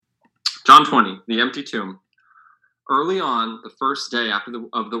John 20, the empty tomb. Early on, the first day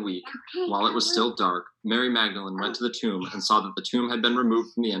of the week, while it was still dark, Mary Magdalene went to the tomb and saw that the tomb had been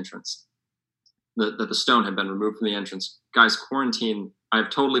removed from the entrance. That the stone had been removed from the entrance. Guys, quarantine, I've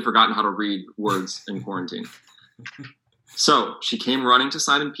totally forgotten how to read words in quarantine. So she came running to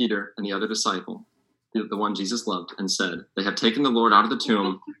Simon Peter and the other disciple, the one Jesus loved, and said, "They have taken the Lord out of the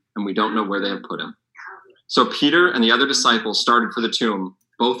tomb, and we don't know where they have put him." So Peter and the other disciple started for the tomb.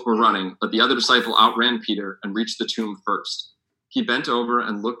 Both were running, but the other disciple outran Peter and reached the tomb first. He bent over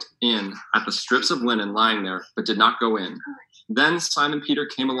and looked in at the strips of linen lying there, but did not go in. Then Simon Peter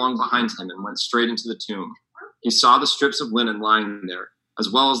came along behind him and went straight into the tomb. He saw the strips of linen lying there, as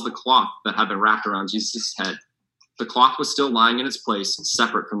well as the cloth that had been wrapped around Jesus' head. The cloth was still lying in its place,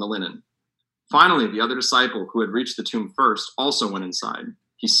 separate from the linen. Finally, the other disciple, who had reached the tomb first, also went inside.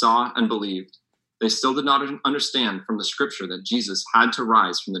 He saw and believed. They still did not understand from the scripture that Jesus had to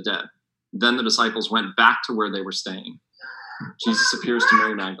rise from the dead. Then the disciples went back to where they were staying. Jesus appears to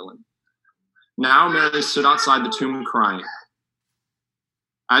Mary Magdalene. Now Mary stood outside the tomb crying.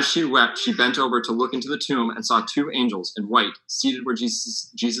 As she wept, she bent over to look into the tomb and saw two angels in white seated where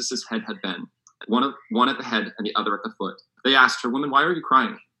Jesus' head had been, one at the head and the other at the foot. They asked her, "Woman, why are you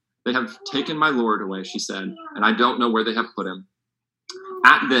crying?" "They have taken my Lord away," she said, "and I don't know where they have put him."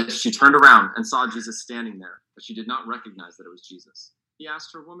 At this, she turned around and saw Jesus standing there, but she did not recognize that it was Jesus. He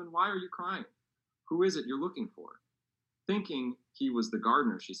asked her, "Woman, why are you crying? Who is it you're looking for?" Thinking he was the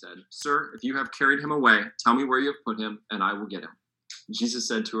gardener, she said, "Sir, if you have carried him away, tell me where you have put him, and I will get him." Jesus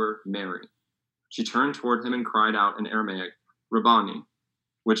said to her, "Mary." She turned toward him and cried out in Aramaic, "Rabboni,"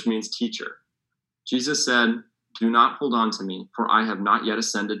 which means teacher. Jesus said, "Do not hold on to me, for I have not yet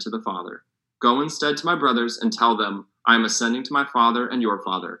ascended to the Father. Go instead to my brothers and tell them, I am ascending to my Father and your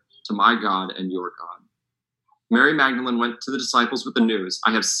Father, to my God and your God." Mary Magdalene went to the disciples with the news,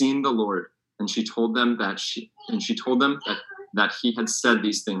 "I have seen the Lord," and she told them that he had said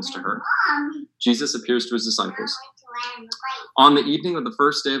these things to her. Jesus appears to his disciples. On the evening of the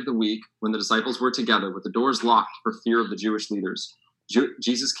first day of the week, when the disciples were together with the doors locked for fear of the Jewish leaders,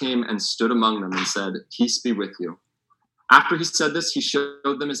 Jesus came and stood among them and said, "Peace be with you." After he said this, he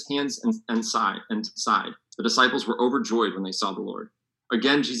showed them his hands and side. The disciples were overjoyed when they saw the Lord.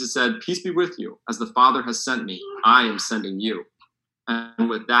 Again, Jesus said, "Peace be with you. As the Father has sent me, I am sending you." And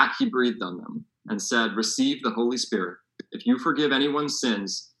with that, he breathed on them and said, "Receive the Holy Spirit. If you forgive anyone's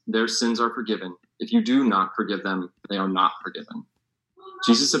sins, their sins are forgiven. If you do not forgive them, they are not forgiven."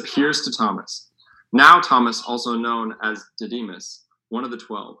 Jesus appears to Thomas. Now Thomas, also known as Didymus, one of the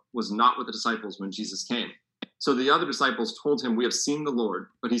 12, was not with the disciples when Jesus came. So the other disciples told him, "We have seen the Lord."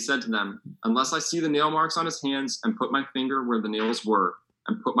 But he said to them, "Unless I see the nail marks on his hands and put my finger where the nails were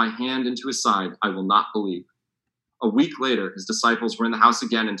and put my hand into his side, I will not believe." A week later, his disciples were in the house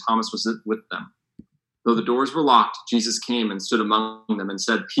again, and Thomas was with them. Though the doors were locked, Jesus came and stood among them and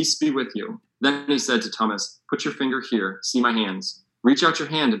said, "Peace be with you." Then he said to Thomas, "Put your finger here, see my hands. Reach out your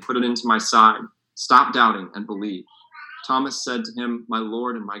hand and put it into my side. Stop doubting and believe." Thomas said to him, "My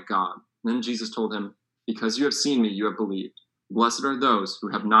Lord and my God." Then Jesus told him, "Because you have seen me, you have believed. Blessed are those who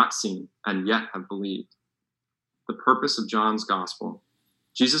have not seen and yet have believed." The purpose of John's Gospel.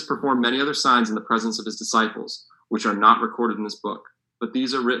 Jesus performed many other signs in the presence of his disciples, which are not recorded in this book. But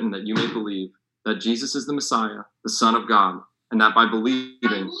these are written that you may believe that Jesus is the Messiah, the Son of God, and that by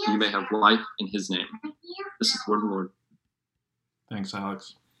believing you may have life in his name. This is the word of the Lord. Thanks,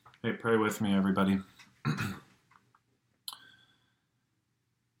 Alex. Hey, pray with me, everybody.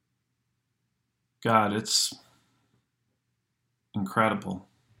 God, it's incredible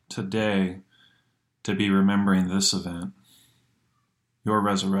today to be remembering this event, your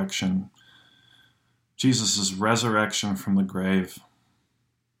resurrection, Jesus' resurrection from the grave,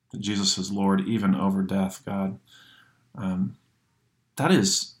 that Jesus is Lord even over death, God. That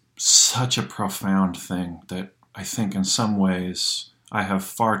is such a profound thing that I think in some ways I have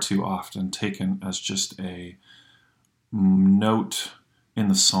far too often taken as just a note in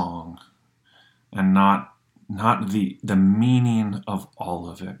the song and not the meaning of all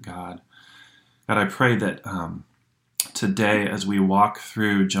of it, God. God, I pray that today as we walk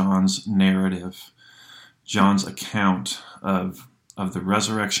through John's narrative, John's account of the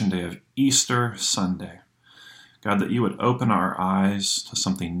resurrection day of Easter Sunday, God, that you would open our eyes to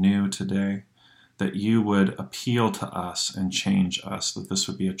something new today, that you would appeal to us and change us, that this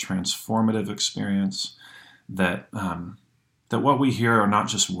would be a transformative experience, that what we hear are not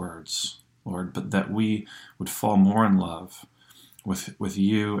just words, Lord, but that we would fall more in love with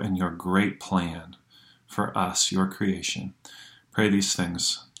you and your great plan for us, your creation. Pray these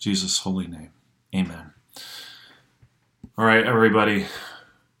things in Jesus' holy name. Amen. All right, everybody.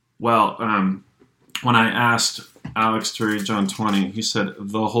 Well, when I asked Alex to read John 20, he said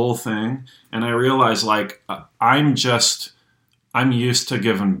the whole thing. And I realized, like, I'm used to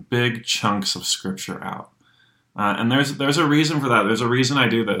giving big chunks of scripture out. And there's a reason for that. There's a reason I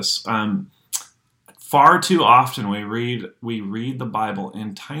do this. Far too often we read the Bible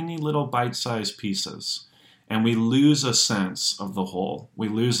in tiny little bite-sized pieces, and we lose a sense of the whole. We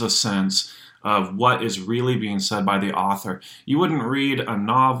lose a sense of what is really being said by the author. You wouldn't read a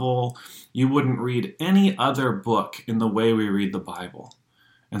novel, you wouldn't read any other book in the way we read the Bible.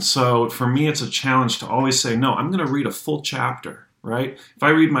 And so for me, it's a challenge to always say, no, I'm going to read a full chapter, right? If I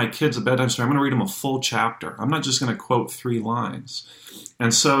read my kids a bedtime story, I'm going to read them a full chapter. I'm not just going to quote 3 lines.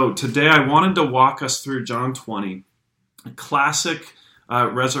 And so today I wanted to walk us through John 20, a classic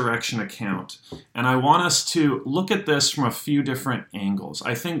resurrection account. And I want us to look at this from a few different angles.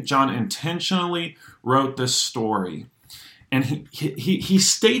 I think John intentionally wrote this story. And he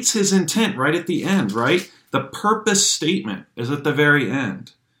states his intent right at the end, right? The purpose statement is at the very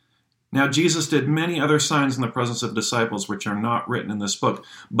end. Now, Jesus did many other signs in the presence of disciples, which are not written in this book.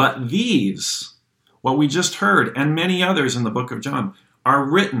 But these, what we just heard, and many others in the book of John, are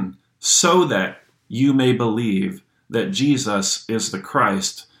written so that you may believe that Jesus is the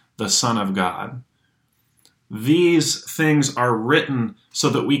Christ, the Son of God. These things are written so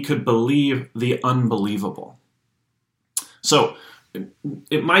that we could believe the unbelievable. So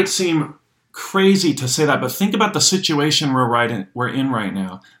it might seem crazy to say that, but think about the situation we're in right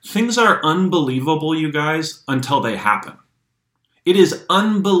now. Things are unbelievable, you guys, until they happen. It is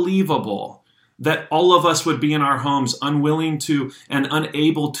unbelievable that all of us would be in our homes unwilling to and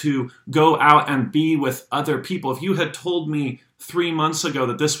unable to go out and be with other people. If you had told me 3 months ago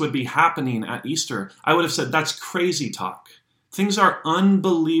that this would be happening at Easter, I would have said, that's crazy talk. Things are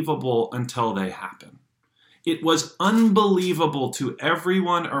unbelievable until they happen. It was unbelievable to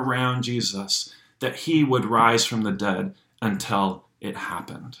everyone around Jesus that he would rise from the dead until it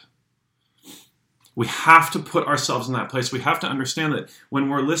happened. We have to put ourselves in that place. We have to understand that when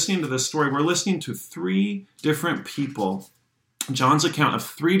we're listening to this story, we're listening to 3 different people, John's account of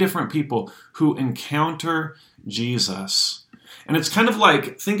 3 different people who encounter Jesus. And it's kind of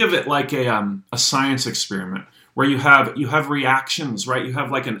like, think of it like a science experiment where you have reactions, right? You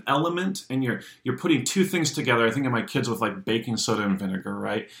have like an element and you're putting 2 things together. I think of my kids with like baking soda and vinegar,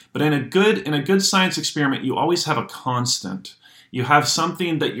 right? But in a good science experiment, you always have a constant. You have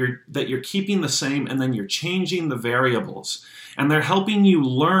something that you're keeping the same, and then you're changing the variables. And they're helping you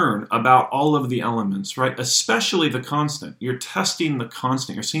learn about all of the elements, right? Especially the constant. You're testing the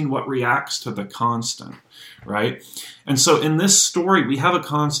constant. You're seeing what reacts to the constant, right? And so in this story, we have a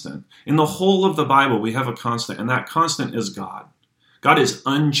constant. In the whole of the Bible, we have a constant, and that constant is God. God is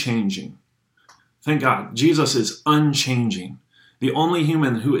unchanging. Thank God. Jesus is unchanging. The only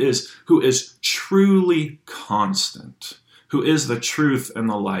human who is truly constant, who is the truth and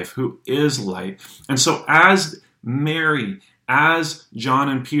the life, who is light. And so as Mary, as John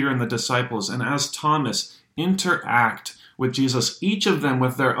and Peter and the disciples, and as Thomas interact with Jesus, each of them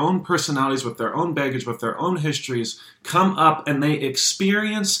with their own personalities, with their own baggage, with their own histories, come up and they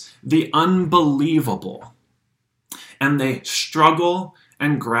experience the unbelievable. And they struggle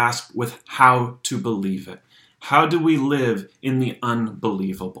and grasp with how to believe it. How do we live in the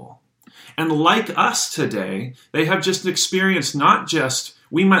unbelievable? And like us today, they have just experienced not just,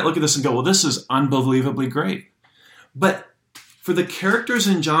 we might look at this and go, well, this is unbelievably great. But for the characters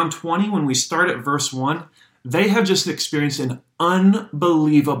in John 20, when we start at verse 1, they have just experienced an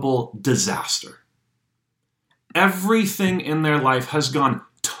unbelievable disaster. Everything in their life has gone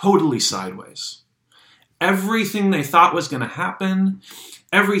totally sideways. Everything they thought was going to happen,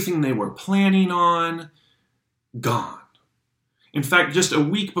 everything they were planning on, gone. In fact, just a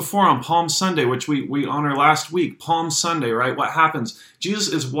week before on Palm Sunday, which we honor last week, Palm Sunday, right? What happens? Jesus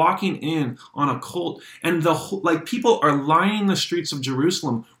is walking in on a colt, and people are lining the streets of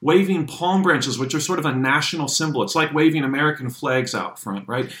Jerusalem, waving palm branches, which are sort of a national symbol. It's like waving American flags out front,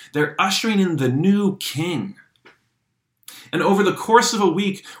 right? They're ushering in the new king. And over the course of a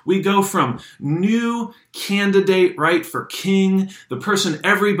week, we go from new candidate, right, for king, the person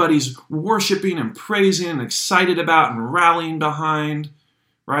everybody's worshiping and praising and excited about and rallying behind,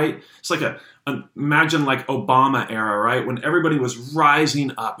 right? It's like imagine like Obama era, right, when everybody was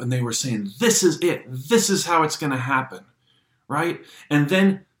rising up and they were saying, this is it, this is how it's going to happen, right? And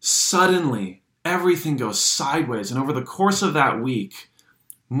then suddenly everything goes sideways. And over the course of that week,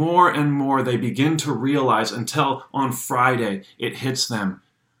 more and more they begin to realize until on Friday it hits them,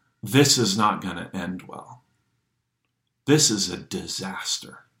 this is not going to end well. This is a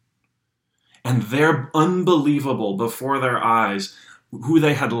disaster. And they're unbelievable before their eyes. who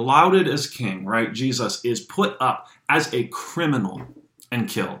they had lauded as king, right, Jesus, is put up as a criminal and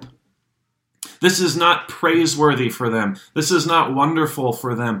killed. This is not praiseworthy for them. This is not wonderful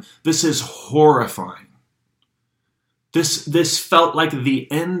for them. This is horrifying. This felt like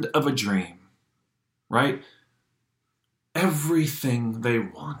the end of a dream, right? Everything they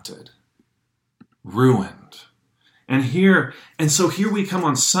wanted, ruined. And so here we come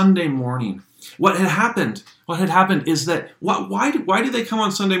on Sunday morning. What had happened is that, why did they come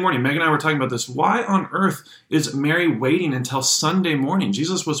on Sunday morning? Meg and I were talking about this. Why on earth is Mary waiting until Sunday morning?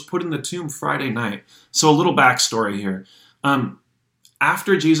 Jesus was put in the tomb Friday night. So a little backstory here.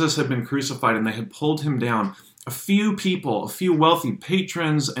 After Jesus had been crucified and they had pulled him down, a few people, a few wealthy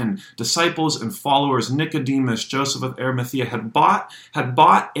patrons and disciples and followers, Nicodemus, Joseph of Arimathea, had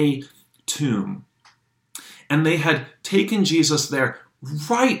bought a tomb. And they had taken Jesus there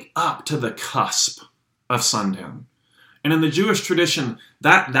right up to the cusp of sundown. And in the Jewish tradition,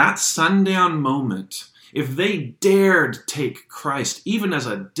 that sundown moment, if they dared take Christ, even as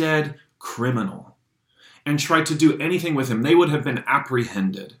a dead criminal, and try to do anything with him, they would have been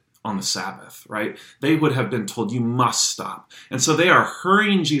apprehended on the Sabbath, right? They would have been told, you must stop. And so they are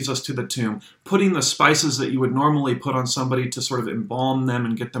hurrying Jesus to the tomb, putting the spices that you would normally put on somebody to sort of embalm them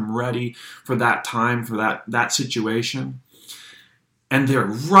and get them ready for that time, for that situation. And they're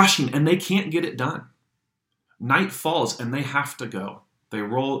rushing, and they can't get it done. Night falls, and they have to go.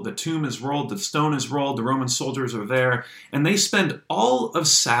 The tomb is rolled, the stone is rolled, the Roman soldiers are there, and they spend all of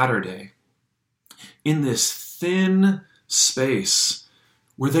Saturday in this thin space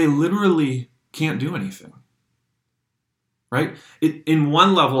where they literally can't do anything, right? In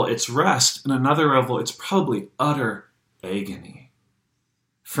one level, it's rest. In another level, it's probably utter agony.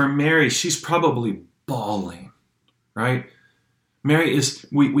 For Mary, she's probably bawling, right? Mary is,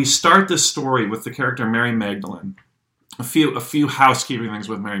 we start this story with the character Mary Magdalene. A few housekeeping things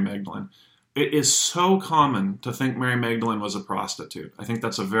with Mary Magdalene. It is so common to think Mary Magdalene was a prostitute. I think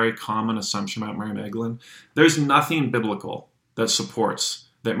that's a very common assumption about Mary Magdalene. There's nothing biblical that supports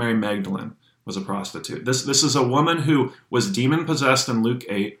that Mary Magdalene was a prostitute. This is a woman who was demon-possessed in Luke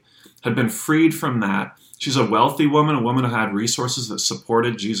 8, had been freed from that. She's a wealthy woman, a woman who had resources that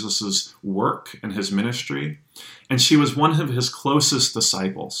supported Jesus' work and his ministry. And she was one of his closest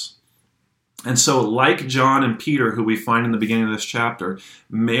disciples. And so, like John and Peter, who we find in the beginning of this chapter,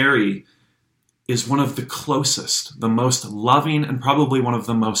 Mary is one of the closest, the most loving, and probably one of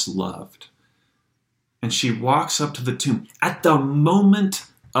the most loved. And she walks up to the tomb at the moment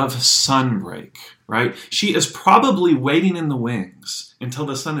of sunbreak, right? She is probably waiting in the wings until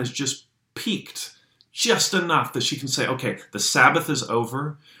the sun has just peaked just enough that she can say, okay, the Sabbath is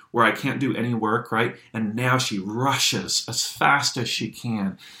over, where I can't do any work, right? And now she rushes as fast as she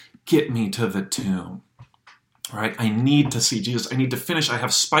can. Get me to the tomb, right? I need to see Jesus. I need to finish. I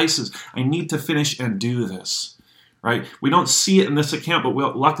have spices. I need to finish and do this, right? We don't see it in this account,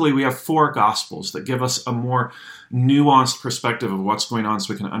 but luckily we have 4 Gospels that give us a more nuanced perspective of what's going on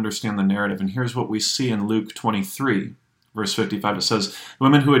so we can understand the narrative. And here's what we see in Luke 23, verse 55. It says, the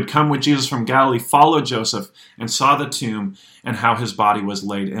women who had come with Jesus from Galilee followed Joseph and saw the tomb and how his body was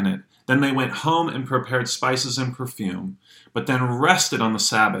laid in it. Then they went home and prepared spices and perfume, but then rested on the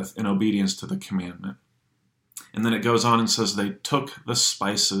Sabbath in obedience to the commandment. And then it goes on and says they took the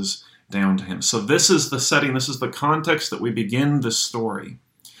spices down to him. So this is the setting, this is the context that we begin this story.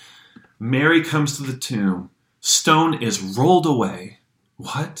 Mary comes to the tomb. Stone is rolled away.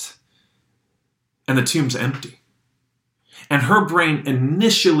 What? And the tomb's empty. And her brain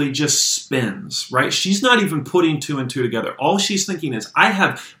initially just spins, right? She's not even putting 2 and 2 together. All she's thinking is, I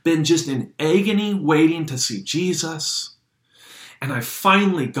have been just in agony waiting to see Jesus. And I've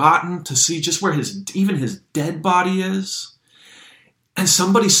finally gotten to see just where even his dead body is. And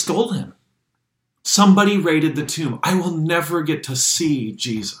somebody stole him. Somebody raided the tomb. I will never get to see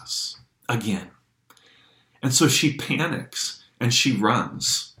Jesus again. And so she panics and she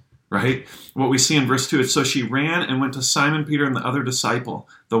runs, right? What we see in verse 2 is, so she ran and went to Simon Peter and the other disciple,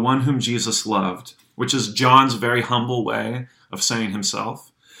 the one whom Jesus loved, which is John's very humble way of saying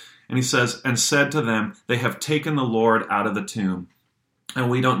himself. And he says, and said to them, they have taken the Lord out of the tomb, and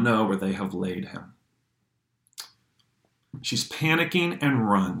we don't know where they have laid him. She's panicking and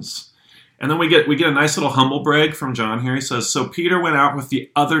runs. And then we get a nice little humble brag from John here. He says, so Peter went out with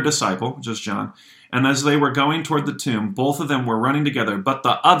the other disciple, which is John, and as they were going toward the tomb, both of them were running together, but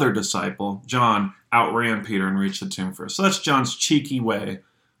the other disciple, John, outran Peter and reached the tomb first. So that's John's cheeky way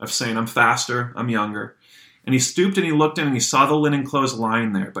of saying, I'm faster, I'm younger. And he stooped and he looked in and he saw the linen clothes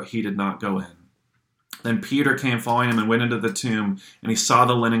lying there, but he did not go in. Then Peter came following him and went into the tomb, and he saw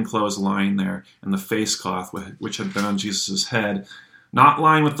the linen clothes lying there, and the face cloth which had been on Jesus' head, not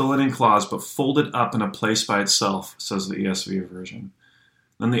lying with the linen cloths, but folded up in a place by itself, says the ESV version.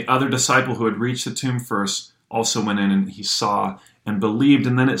 Then the other disciple who had reached the tomb first also went in, and he saw and believed.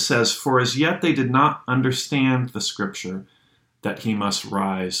 And then it says, for as yet they did not understand the scripture that he must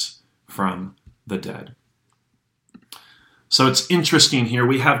rise from the dead. So it's interesting here.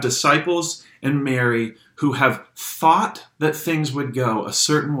 We have disciples and Mary who have thought that things would go a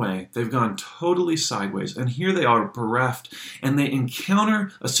certain way. They've gone totally sideways. And here they are bereft, and they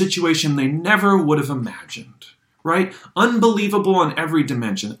encounter a situation they never would have imagined, right? Unbelievable on every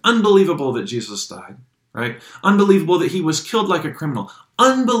dimension. Unbelievable that Jesus died, right? Unbelievable that he was killed like a criminal.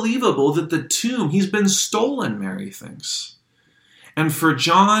 Unbelievable that the tomb, he's been stolen, Mary thinks. And for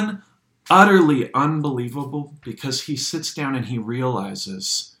John, utterly unbelievable, because he sits down and he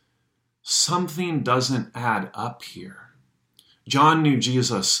realizes something doesn't add up here. John knew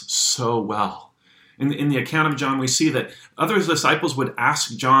Jesus so well. In the account of John, we see that other disciples would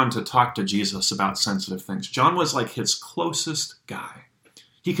ask John to talk to Jesus about sensitive things. John was like his closest guy.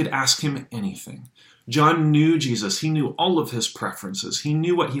 He could ask him anything. John knew Jesus. He knew all of his preferences. He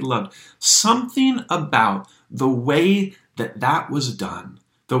knew what he loved. Something about the way that was done,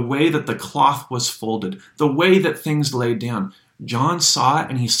 the way that the cloth was folded, the way that things laid down. John saw it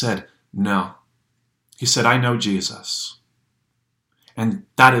and he said, no. He said, I know Jesus. And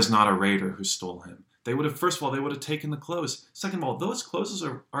that is not a raider who stole him. They would have, first of all, they would have taken the clothes. Second of all, those clothes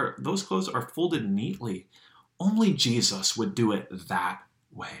are folded neatly. Only Jesus would do it that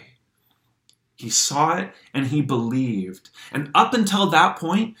way. He saw it and he believed. And up until that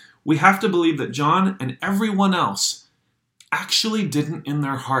point, we have to believe that John and everyone else actually didn't in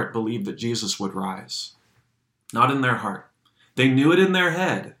their heart believe that Jesus would rise. Not in their heart. They knew it in their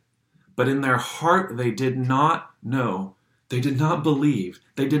head, but in their heart they did not know. They did not believe.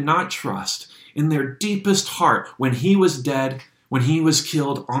 They did not trust. In their deepest heart, when he was dead, when he was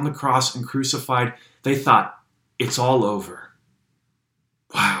killed on the cross and crucified, they thought, it's all over.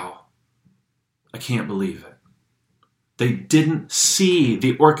 Wow, I can't believe it. They didn't see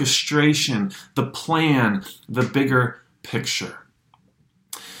the orchestration, the plan, the bigger picture.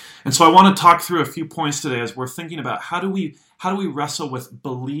 And so I want to talk through a few points today as we're thinking about how do we wrestle with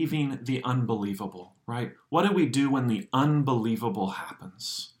believing the unbelievable, right? What do we do when the unbelievable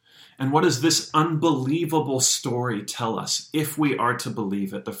happens? And what does this unbelievable story tell us if we are to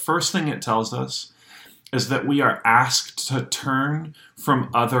believe it? The first thing it tells us is that we are asked to turn from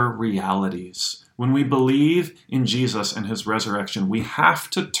other realities. When we believe in Jesus and his resurrection, we have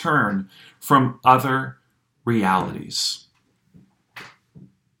to turn from other realities.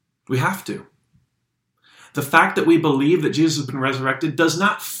 We have to. The fact that we believe that Jesus has been resurrected does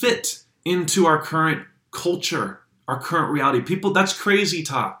not fit into our current culture, our current reality. People, that's crazy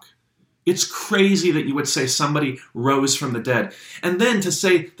talk. It's crazy that you would say somebody rose from the dead. And then to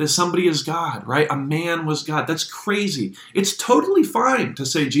say that somebody is God, right? A man was God. That's crazy. It's totally fine to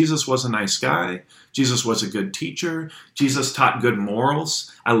say Jesus was a nice guy. Jesus was a good teacher. Jesus taught good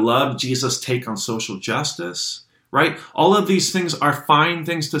morals. I love Jesus' take on social justice, right? All of these things are fine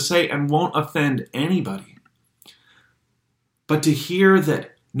things to say and won't offend anybody. But to hear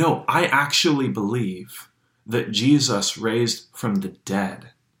that, no, I actually believe that Jesus raised from the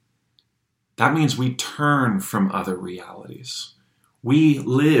dead, that means we turn from other realities. We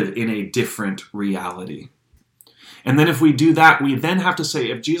live in a different reality. And then if we do that, we then have to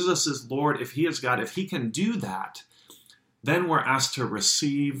say, if Jesus is Lord, if he is God, if he can do that, then we're asked to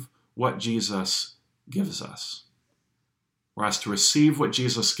receive what Jesus gives us. We're asked to receive what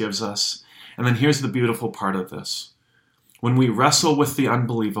Jesus gives us. And then here's the beautiful part of this. When we wrestle with the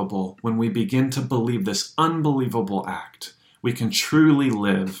unbelievable, when we begin to believe this unbelievable act, we can truly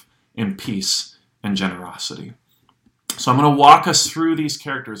live in peace and generosity. So I'm going to walk us through these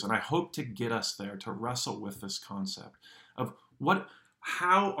characters, and I hope to get us there to wrestle with this concept of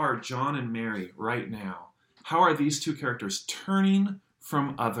how are John and Mary right now? How are these two characters turning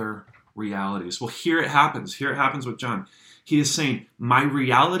from other realities? Well, here it happens. Here it happens with John. He is saying, my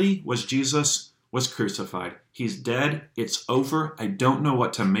reality was Jesus was crucified. He's dead. It's over. I don't know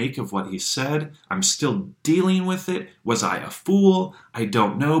what to make of what he said. I'm still dealing with it. Was I a fool? I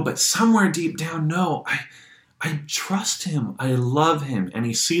don't know. But somewhere deep down, no, I trust him. I love him. And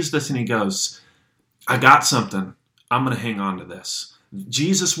he sees this and he goes, I got something. I'm going to hang on to this.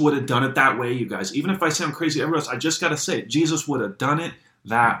 Jesus would have done it that way, you guys. Even if I sound crazy to everyone else, I just got to say it. Jesus would have done it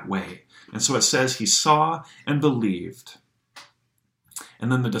that way. And so it says he saw and believed.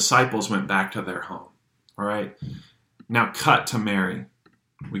 And then the disciples went back to their home. All right. Now cut to Mary.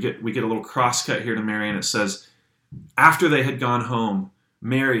 We get a little cross cut here to Mary, and it says, after they had gone home,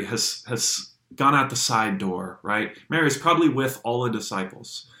 Mary has gone out the side door, right? Mary's probably with all the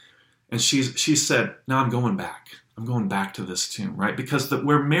disciples. And she said, no, I'm going back. I'm going back to this tomb, right? Because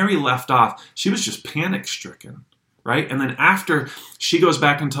where Mary left off, she was just panic-stricken, right? And then after she goes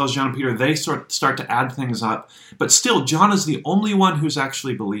back and tells John and Peter, they start to add things up. But still, John is the only one who's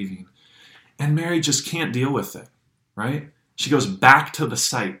actually believing. And Mary just can't deal with it, right? She goes back to the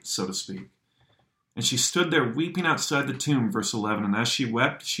site, so to speak. And she stood there weeping outside the tomb, verse 11. And as she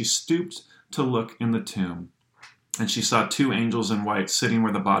wept, she stooped to look in the tomb. And she saw 2 angels in white sitting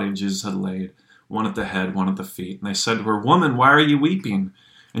where the body of Jesus had laid, one at the head, one at the feet. And they said to her, Woman, why are you weeping?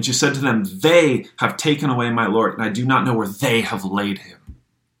 And she said to them, They have taken away my Lord, and I do not know where they have laid him.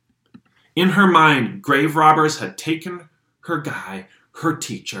 In her mind, grave robbers had taken her guy, her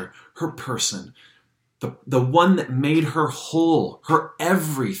teacher, her person, the one that made her whole, her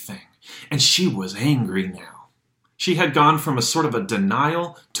everything. And she was angry now. She had gone from a sort of a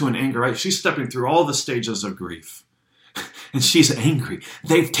denial to an anger, right? She's stepping through all the stages of grief. And she's angry.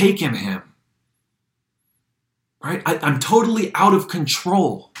 They've taken him. Right? I'm totally out of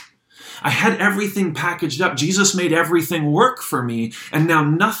control. I had everything packaged up. Jesus made everything work for me. And now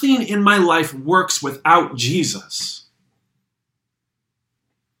nothing in my life works without Jesus.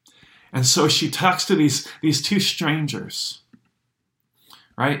 And so she talks to these 2 strangers.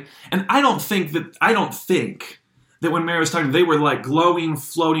 Right? And I don't think that when Mary was talking, they were like glowing,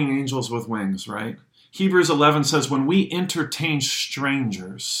 floating angels with wings, right? Hebrews 11 says, when we entertain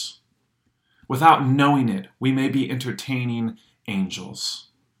strangers, without knowing it, we may be entertaining angels.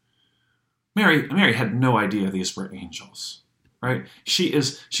 Mary had no idea these were angels, right?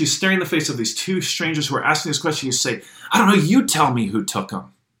 She's staring in the face of these 2 strangers who are asking this question. You say, I don't know, you tell me who took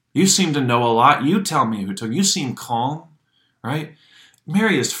them. You seem to know a lot. You tell me who took them. You seem calm, right?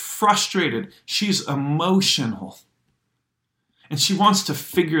 Mary is frustrated. She's emotional. And she wants to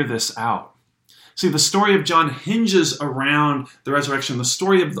figure this out. See, the story of John hinges around the resurrection, the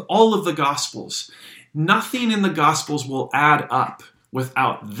story of all of the Gospels. Nothing in the Gospels will add up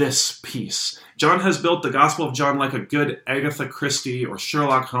without this piece. John has built the Gospel of John like a good Agatha Christie or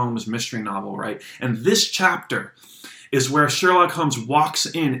Sherlock Holmes mystery novel, right? And this chapter is where Sherlock Holmes walks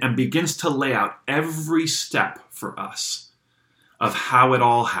in and begins to lay out every step for us of how it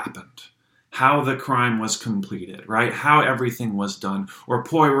all happened, how the crime was completed, right? How everything was done. Or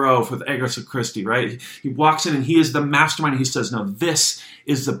Poirot with Agatha Christie, right? He walks in and he is the mastermind. He says, no, this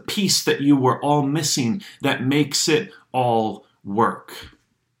is the piece that you were all missing that makes it all work.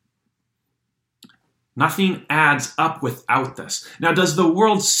 Nothing adds up without this. Now, does the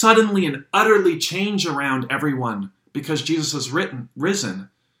world suddenly and utterly change around everyone because Jesus has risen?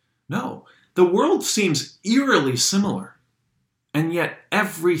 No. The world seems eerily similar. And yet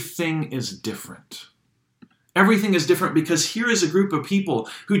everything is different. Everything is different because here is a group of people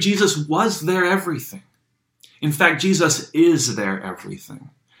who Jesus was their everything. In fact, Jesus is their everything.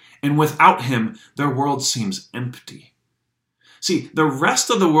 And without him, their world seems empty. See, the rest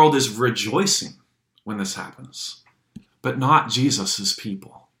of the world is rejoicing when this happens, but not Jesus'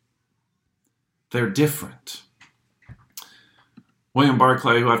 people. They're different. William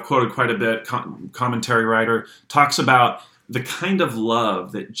Barclay, who I've quoted quite a bit, commentary writer, talks about the kind of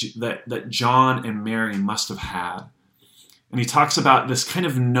love that John and Mary must have had. And he talks about this kind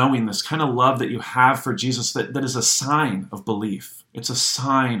of knowing, this kind of love that you have for Jesus that is a sign of belief. It's a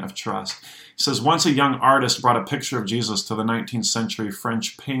sign of trust. He says, once a young artist brought a picture of Jesus to the 19th century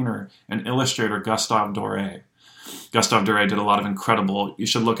French painter and illustrator Gustave Doré. Gustave Doré did a lot of incredible, you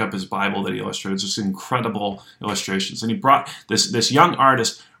should look up his Bible that he illustrated, just incredible illustrations. And he brought, this young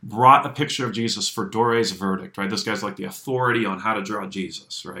artist brought a picture of Jesus for Doré's verdict, right? This guy's like the authority on how to draw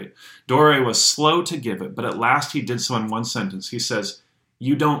Jesus, right? Doré was slow to give it, but at last he did so in one sentence. He says,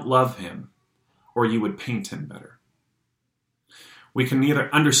 you don't love him, or you would paint him better. We can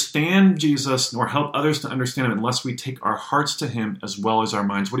neither understand Jesus nor help others to understand him unless we take our hearts to him as well as our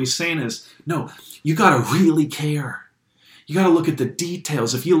minds. What he's saying is, no, you got to really care. You got to look at the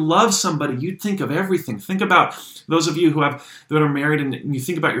details. If you love somebody, you think of everything. Think about those of you that are married and you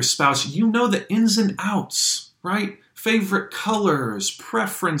think about your spouse. You know the ins and outs, right? Favorite colors,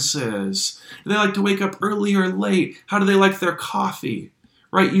 preferences. Do they like to wake up early or late? How do they like their coffee,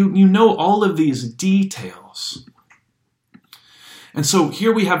 right? You know all of these details. And so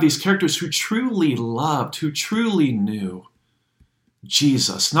here we have these characters who truly loved, who truly knew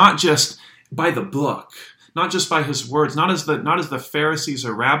Jesus, not just by the book, not just by his words, not as the Pharisees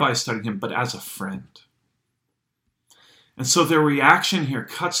or rabbis studied him, but as a friend. And so their reaction here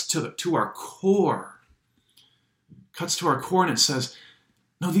cuts to our core. Cuts to our core and it says,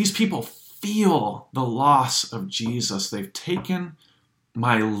 no, these people feel the loss of Jesus. They've taken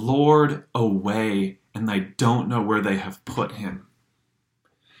my Lord away, and they don't know where they have put him.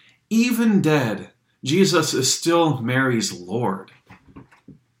 Even dead, Jesus is still Mary's Lord.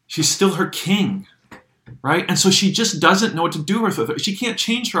 She's still her king, right? And so she just doesn't know what to do with it. She can't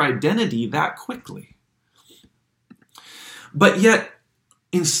change her identity that quickly. But yet,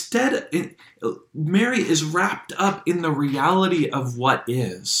 instead, Mary is wrapped up in the reality of what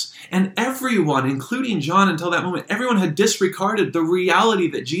is. And everyone, including John until that moment, everyone had disregarded the reality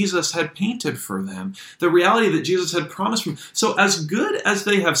that Jesus had painted for them, the reality that Jesus had promised them. So as good as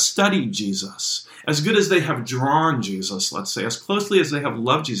they have studied Jesus, as good as they have drawn Jesus, let's say, as closely as they have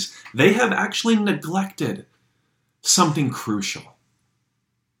loved Jesus, they have actually neglected something crucial.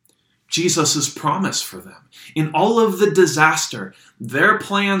 Jesus' promise for them. In all of the disaster, their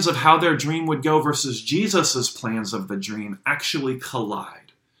plans of how their dream would go versus Jesus' plans of the dream actually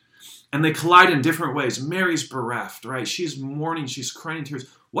collide. And they collide in different ways. Mary's bereft, right? She's mourning, she's crying in tears.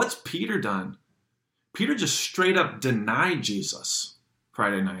 What's Peter done? Peter just straight up denied Jesus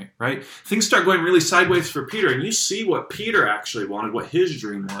Friday night, right? Things start going really sideways for Peter, and you see what Peter actually wanted, what his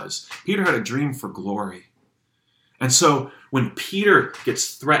dream was. Peter had a dream for glory. And so when Peter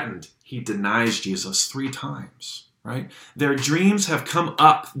gets threatened, he denies Jesus 3 times, right? Their dreams have come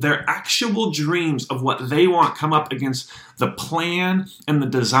up. Their actual dreams of what they want come up against the plan and the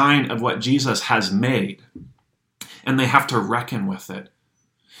design of what Jesus has made. And they have to reckon with it.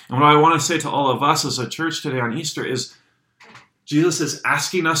 And what I want to say to all of us as a church today on Easter is Jesus is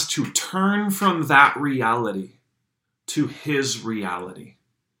asking us to turn from that reality to his reality.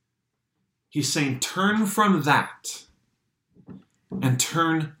 He's saying, turn from that and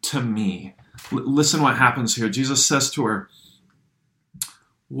turn to me. Listen what happens here. Jesus says to her,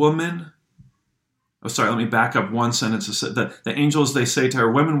 woman, let me back up one sentence. The angels, they say to her,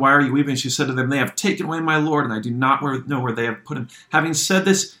 women, why are you weeping? She said to them, they have taken away my Lord, and I do not know where they have put him. Having said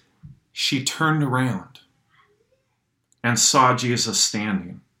this, she turned around and saw Jesus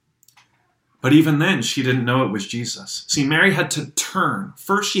standing. But even then, she didn't know it was Jesus. See, Mary had to turn.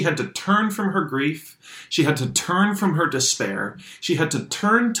 First, she had to turn from her grief. She had to turn from her despair. She had to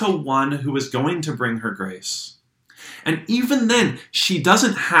turn to one who was going to bring her grace. And even then, she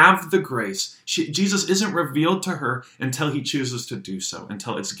doesn't have the grace. Jesus isn't revealed to her until he chooses to do so,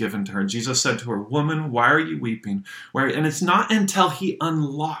 until it's given to her. Jesus said to her, woman, why are you weeping? And it's not until he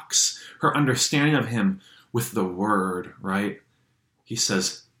unlocks her understanding of him with the word, right? He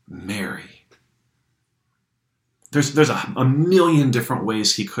says, Mary. There's a million different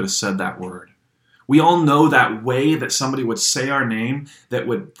ways he could have said that word. We all know that way that somebody would say our name that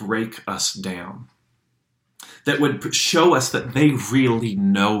would break us down. That would show us that they really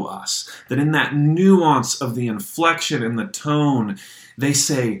know us. That in that nuance of the inflection and the tone, they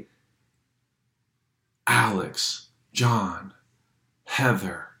say, Alex, John,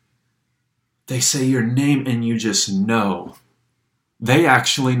 Heather. They say your name and you just know. They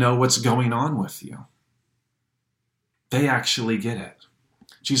actually know what's going on with you. They actually get it.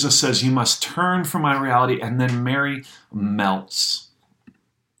 Jesus says, you must turn from my reality, and then Mary melts.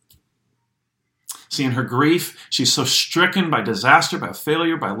 See, in her grief, she's so stricken by disaster, by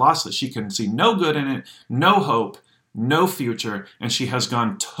failure, by loss, that she can see no good in it, no hope, no future, and she has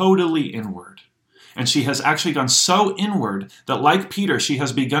gone totally inward. And she has actually gone so inward that, like Peter, she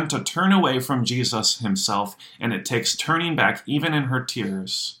has begun to turn away from Jesus himself, and it takes turning back, even in her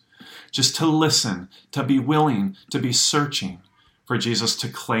tears, just to listen, to be willing, to be searching for Jesus to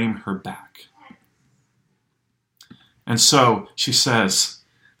claim her back. And so she says,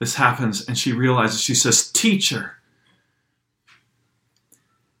 this happens, and she realizes, she says, teacher.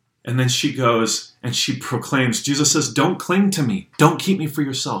 And then she goes and she proclaims, Jesus says, don't cling to me. Don't keep me for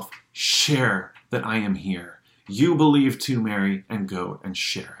yourself. Share that I am here. You believe too, Mary, and go and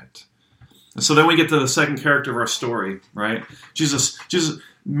share it. And so then we get to the second character of our story, right?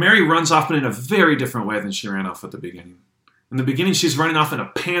 Mary runs off, but in a very different way than she ran off at the beginning. In the beginning, she's running off in a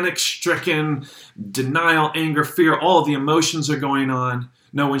panic-stricken, denial, anger, fear. All of the emotions are going on.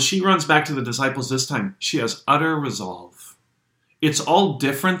 No, when she runs back to the disciples this time, she has utter resolve. It's all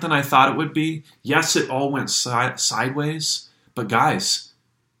different than I thought it would be. Yes, it all went sideways. But guys,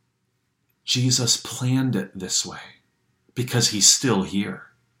 Jesus planned it this way because he's still here.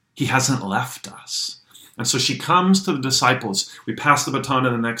 He hasn't left us. And so she comes to the disciples. We pass the baton to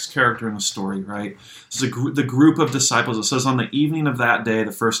the next character in the story, right? This is the group of disciples. It says on the evening of that day,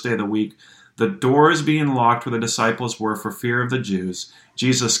 the first day of the week, the doors being locked where the disciples were for fear of the Jews,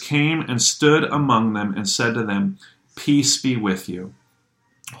 Jesus came and stood among them and said to them, peace be with you.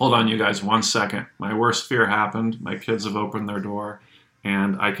 Hold on, you guys, 1 second. My worst fear happened. My kids have opened their door,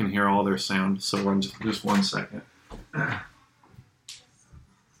 and I can hear all their sound. So just 1 second.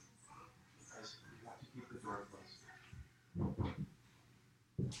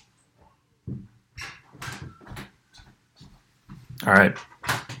 All right.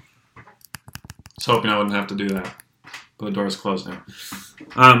 Just hoping I wouldn't have to do that. But the door is closed now.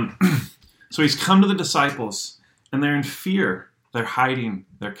 So he's come to the disciples, and they're in fear. They're hiding.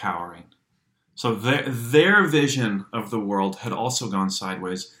 They're cowering. So their vision of the world had also gone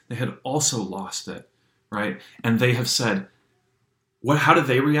sideways. They had also lost it, right? And they have said, how do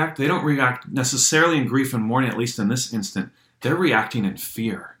they react? They don't react necessarily in grief and mourning, at least in this instant. They're reacting in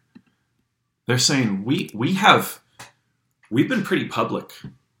fear. They're saying, we've been pretty public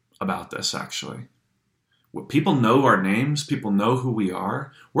about this, actually. People know our names. People know who we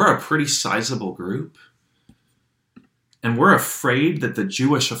are. We're a pretty sizable group. And we're afraid that the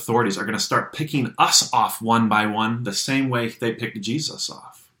Jewish authorities are going to start picking us off one by one the same way they picked Jesus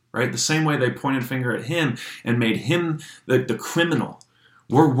off, right? The same way they pointed a finger at him and made him the criminal.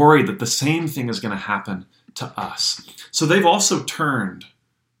 We're worried that the same thing is going to happen to us. So they've also turned,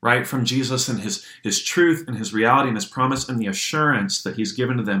 right, from Jesus and his truth and his reality and his promise and the assurance that he's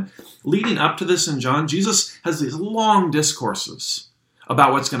given to them. Leading up to this in John, Jesus has these long discourses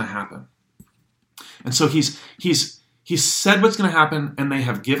about what's going to happen. And so he's said what's going to happen, and they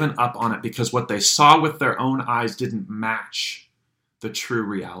have given up on it because what they saw with their own eyes didn't match the true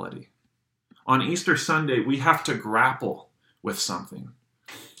reality. On Easter Sunday, we have to grapple with something.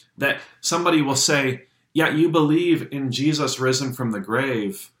 That somebody will say, yeah, you believe in Jesus risen from the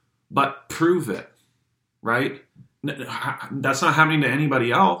grave, but prove it, right? That's not happening to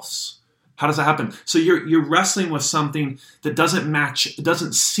anybody else. How does that happen? So you're wrestling with something that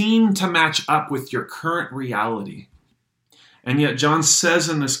doesn't seem to match up with your current reality. And yet John says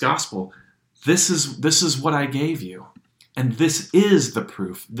in this gospel, this is what I gave you. And this is the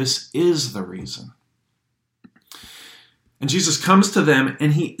proof. This is the reason. And Jesus comes to them,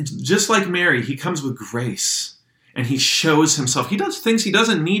 and he, just like Mary, he comes with grace. And he shows himself. He does things he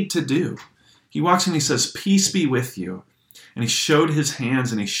doesn't need to do. He walks in and he says, peace be with you. And he showed his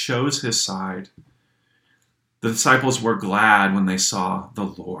hands and he shows his side. The disciples were glad when they saw the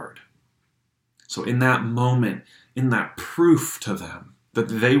Lord. So in that moment, in that proof to them that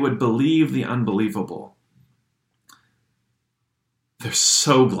they would believe the unbelievable, they're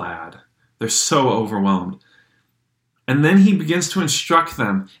so glad. They're so overwhelmed. And then he begins to instruct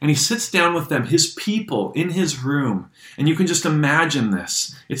them, and he sits down with them, his people, in his room. And you can just imagine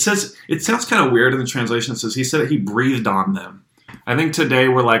this. It sounds kind of weird in the translation. It says he said that he breathed on them. I think today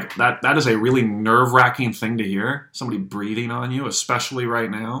we're like, that is a really nerve-wracking thing to hear. Somebody breathing on you, especially right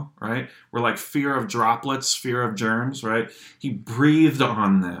now, right? We're like fear of droplets, fear of germs, right? He breathed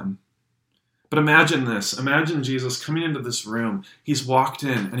on them. But imagine this. Imagine Jesus coming into this room. He's walked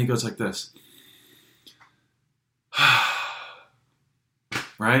in, and he goes like this.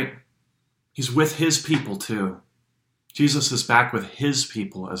 Right? He's with his people too. Jesus is back with his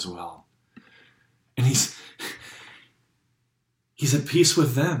people as well. And he's at peace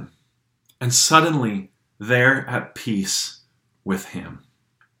with them. And suddenly they're at peace with him.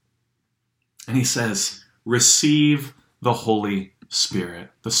 And he says, receive the Holy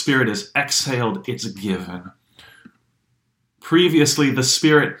Spirit. The Spirit is exhaled, it's given. Previously, the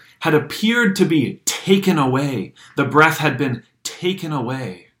Spirit had appeared to be taken away. The breath had been taken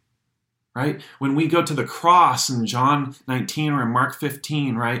away, right? When we go to the cross in John 19 or in Mark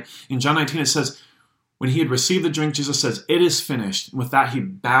 15, right? In John 19, it says, when he had received the drink, Jesus says, it is finished. And with that, he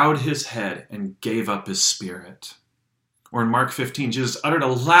bowed his head and gave up his spirit. Or in Mark 15, Jesus uttered a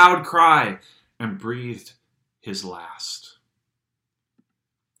loud cry and breathed his last.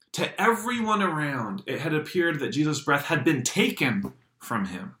 To everyone around, it had appeared that Jesus' breath had been taken from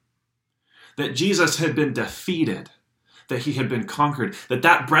him. That Jesus had been defeated. That he had been conquered.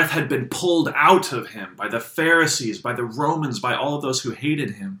 That breath had been pulled out of him by the Pharisees, by the Romans, by all of those who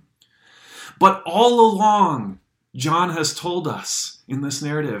hated him. But all along, John has told us in this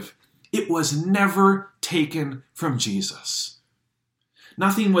narrative, it was never taken from Jesus.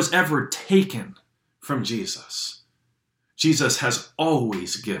 Nothing was ever taken from Jesus. Jesus has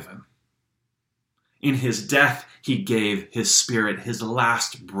always given. In his death, he gave his spirit, his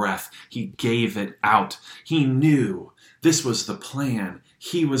last breath. He gave it out. He knew this was the plan.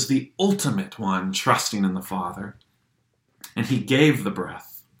 He was the ultimate one trusting in the Father. And he gave the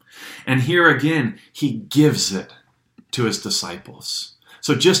breath. And here again, he gives it to his disciples.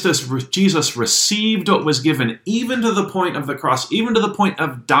 So just as Jesus received what was given, even to the point of the cross, even to the point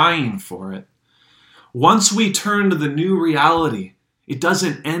of dying for it, once we turn to the new reality, it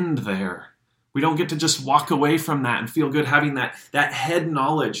doesn't end there. We don't get to just walk away from that and feel good having that head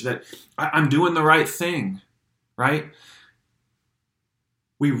knowledge that I'm doing the right thing, right?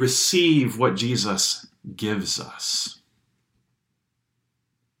 We receive what Jesus gives us.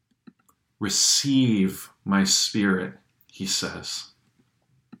 Receive my spirit, he says.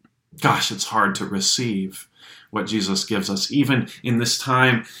 Gosh, it's hard to receive what Jesus gives us, even in this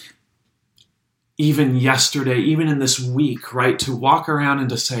time, even yesterday, even in this week, right? To walk around and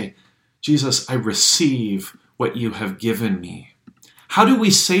to say, Jesus, I receive what you have given me. How do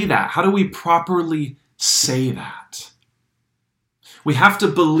we say that? How do we properly say that? We have to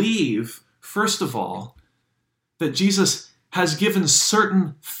believe, first of all, that Jesus has given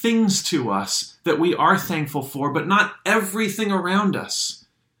certain things to us that we are thankful for, but not everything around us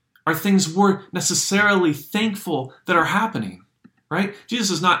are things we're necessarily thankful that are happening, right? Jesus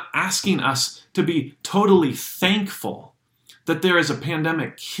is not asking us to be totally thankful that there is a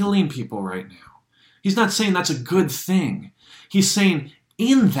pandemic killing people right now. He's not saying that's a good thing. He's saying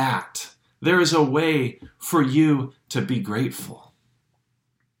in that there is a way for you to be grateful.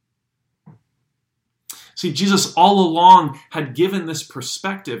 See, Jesus all along had given this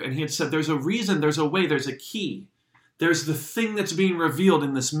perspective, and he had said there's a reason, there's a way, there's a key. There's the thing that's being revealed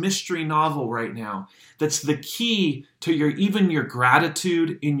in this mystery novel right now that's the key to even your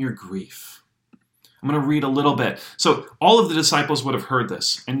gratitude in your grief. I'm going to read a little bit. So all of the disciples would have heard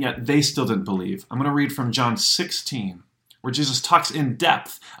this, and yet they still didn't believe. I'm going to read from John 16, where Jesus talks in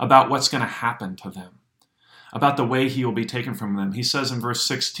depth about what's going to happen to them, about the way he will be taken from them. He says in verse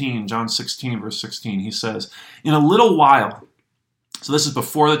 16, John 16, verse 16, he says, in a little while, so this is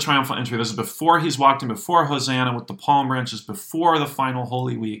before the triumphal entry, this is before he's walked in, before Hosanna with the palm branches, before the final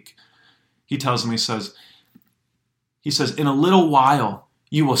Holy Week, he tells them, he says, in a little while,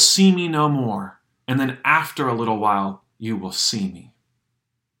 you will see me no more, and then after a little while, you will see me.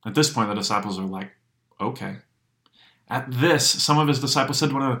 At this point, the disciples are like, okay. At this, some of his disciples said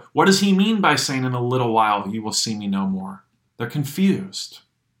to one another, what does he mean by saying in a little while you will see me no more? They're confused.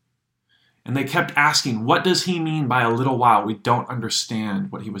 And they kept asking, what does he mean by a little while? We don't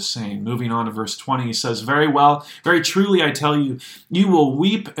understand what he was saying. Moving on to verse 20, he says, very well, very truly I tell you, you will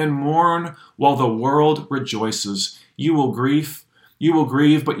weep and mourn while the world rejoices. You will grieve,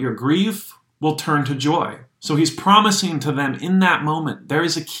 but your grief will turn to joy. So he's promising to them in that moment, there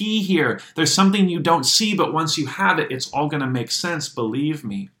is a key here. There's something you don't see, but once you have it, it's all going to make sense, believe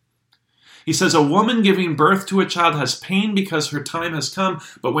me. He says, a woman giving birth to a child has pain because her time has come,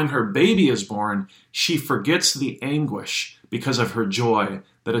 but when her baby is born, she forgets the anguish because of her joy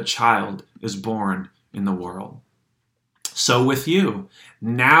that a child is born in the world. So with you,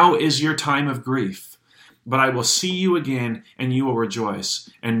 now is your time of grief, but I will see you again and you will rejoice,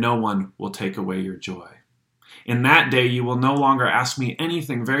 and no one will take away your joy. In that day you will no longer ask me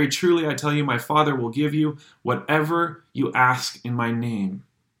anything. Very truly I tell you, my Father will give you whatever you ask in my name.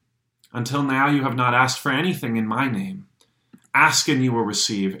 Until now you have not asked for anything in my name. Ask and you will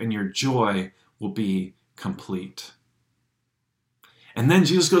receive, and your joy will be complete. And then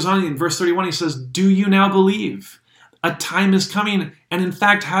Jesus goes on in verse 31, he says, do you now believe? A time is coming, and in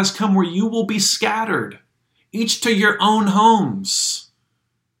fact has come, where you will be scattered, each to your own homes.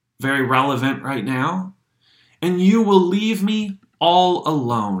 Very relevant right now. And you will leave me all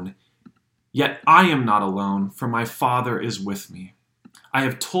alone. Yet I am not alone, for my Father is with me. I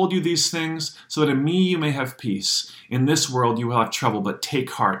have told you these things so that in me you may have peace. In this world you will have trouble, but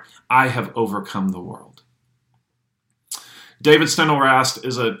take heart. I have overcome the world. David Steindl-Rast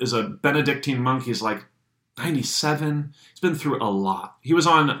is a Benedictine monk. He's like 97. He's been through a lot. He was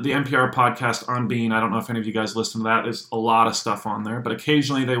on the NPR podcast On Being. I don't know if any of you guys listen to that. There's a lot of stuff on there, but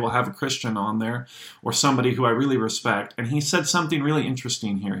occasionally they will have a Christian on there or somebody who I really respect. And he said something really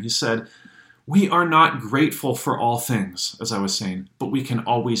interesting here. He said, we are not grateful for all things, as I was saying, but we can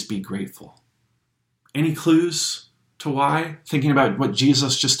always be grateful. Any clues to why? Thinking about what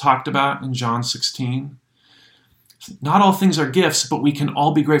Jesus just talked about in John 16. Not all things are gifts, but we can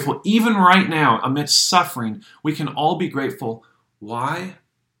all be grateful. Even right now, amidst suffering, we can all be grateful. Why?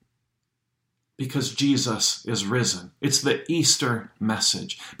 Because Jesus is risen. It's the Easter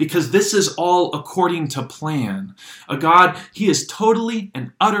message. Because this is all according to plan. A God, he is totally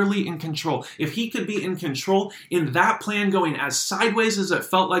and utterly in control. If he could be in control in that plan going as sideways as it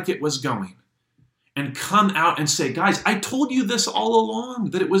felt like it was going, and come out and say, guys, I told you this all along,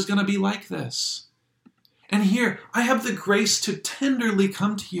 that it was going to be like this. And here, I have the grace to tenderly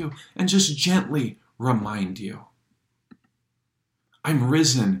come to you and just gently remind you. I'm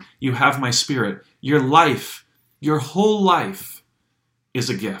risen. You have my spirit. Your life, your whole life is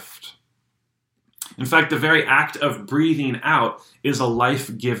a gift. In fact, the very act of breathing out is a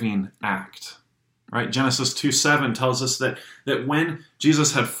life-giving act. Right? Genesis 2:7 tells us that when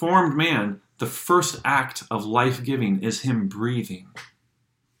Jesus had formed man, the first act of life-giving is him breathing,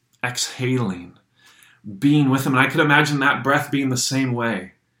 exhaling, being with him. And I could imagine that breath being the same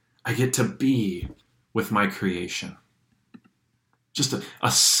way. I get to be with my creation. just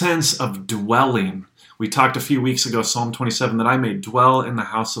a sense of dwelling. We talked a few weeks ago, Psalm 27, that I may dwell in the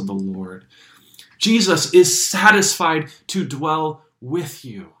house of the Lord. Jesus is satisfied to dwell with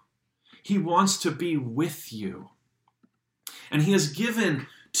you. He wants to be with you. And he has given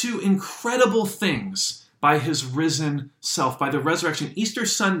two incredible things by his risen self, by the resurrection. Easter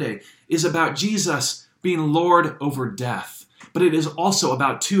Sunday is about Jesus being Lord over death, but it is also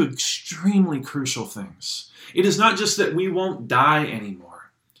about two extremely crucial things. It is not just that we won't die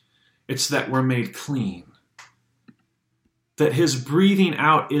anymore. It's that we're made clean. That his breathing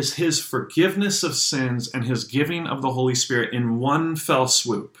out is his forgiveness of sins and his giving of the Holy Spirit in one fell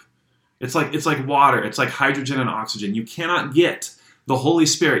swoop. It's like water. It's like hydrogen and oxygen. You cannot get the Holy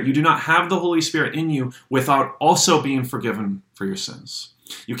Spirit. You do not have the Holy Spirit in you without also being forgiven for your sins.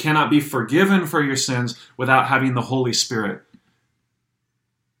 You cannot be forgiven for your sins without having the Holy Spirit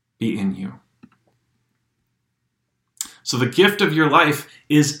be in you. So the gift of your life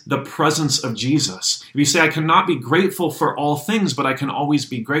is the presence of Jesus. If you say, I cannot be grateful for all things, but I can always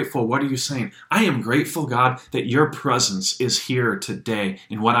be grateful, what are you saying? I am grateful, God, that your presence is here today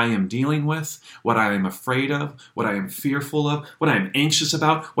in what I am dealing with, what I am afraid of, what I am fearful of, what I am anxious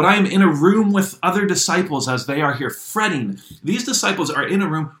about, what I am in a room with other disciples as they are here fretting. These disciples are in a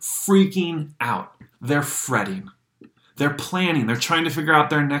room freaking out. They're fretting. They're planning. They're trying to figure out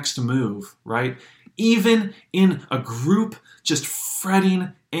their next move, right? Even in a group just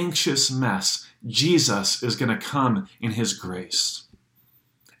fretting, anxious mess, Jesus is going to come in his grace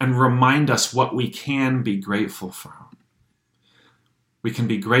and remind us what we can be grateful for. We can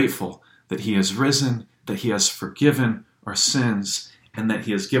be grateful that he has risen, that he has forgiven our sins, and that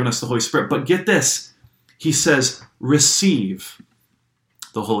he has given us the Holy Spirit. But get this, he says, receive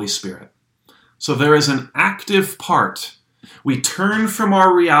the Holy Spirit. So there is an active part. We turn from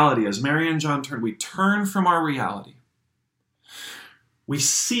our reality, as Mary and John turned, we turn from our reality. We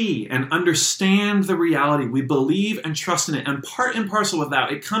see and understand the reality. We believe and trust in it. And part and parcel with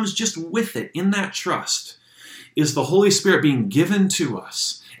that, it comes just with it, in that trust, is the Holy Spirit being given to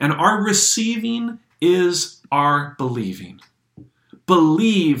us. And our receiving is our believing.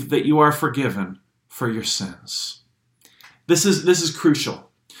 Believe that you are forgiven for your sins. This is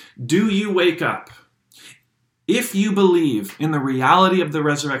crucial. Do you wake up? If you believe in the reality of the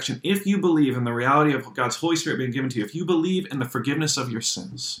resurrection, if you believe in the reality of God's Holy Spirit being given to you, if you believe in the forgiveness of your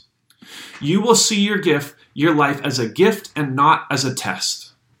sins, you will see your life as a gift and not as a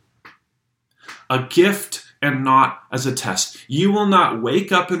test. A gift and not as a test. You will not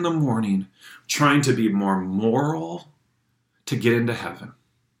wake up in the morning trying to be more moral to get into heaven.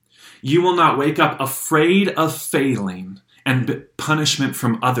 You will not wake up afraid of failing and punishment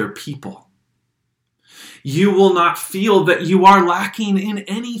from other people. You will not feel that you are lacking in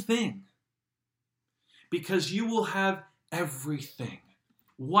anything because you will have everything.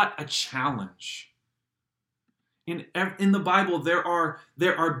 What a challenge. In the Bible, there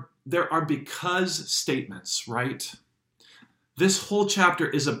are because statements, right? This whole chapter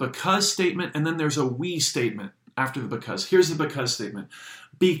is a because statement, and then there's a we statement after the because. Here's the because statement.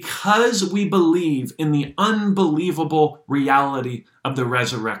 Because we believe in the unbelievable reality of the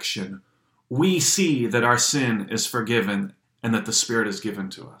resurrection, we see that our sin is forgiven and that the Spirit is given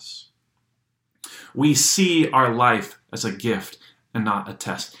to us. We see our life as a gift and not a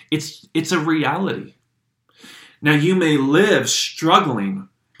test. It's a reality. Now, you may live struggling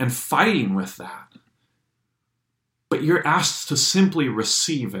and fighting with that, but you're asked to simply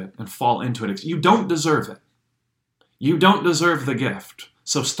receive it and fall into it. You don't deserve it. You don't deserve the gift,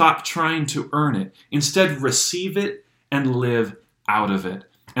 so stop trying to earn it. Instead, receive it and live out of it.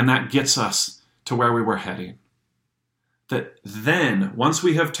 And that gets us to where we were heading. That then, once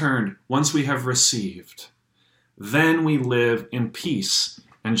we have turned, once we have received, then we live in peace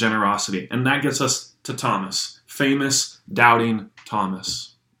and generosity. And that gets us to Thomas, famous doubting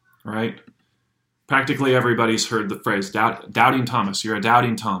Thomas, right? Practically everybody's heard the phrase, doubting Thomas. You're a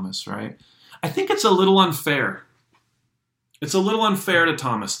doubting Thomas, right? I think it's a little unfair. It's a little unfair to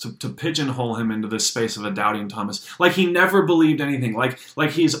Thomas to pigeonhole him into this space of a doubting Thomas. Like he never believed anything. Like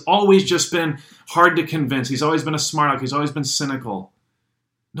he's always just been hard to convince. He's always been a smart aleck. He's always been cynical.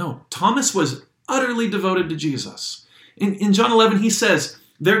 No, Thomas was utterly devoted to Jesus. In John 11, he says,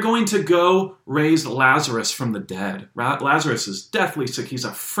 they're going to go raise Lazarus from the dead. Lazarus is deathly sick. He's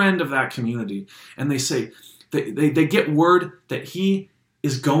a friend of that community. And they say, they get word that he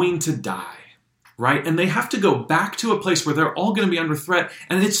is going to die. Right? And they have to go back to a place where they're all going to be under threat.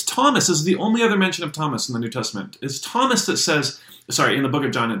 And it's Thomas. This is the only other mention of Thomas in the New Testament. It's Thomas that says, in the book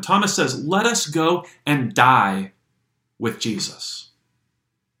of John, and Thomas says, let us go and die with Jesus.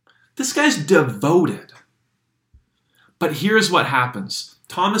 This guy's devoted. But here's what happens.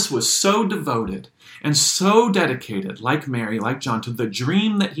 Thomas was so devoted and so dedicated, like Mary, like John, to the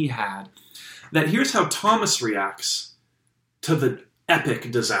dream that he had, that here's how Thomas reacts to the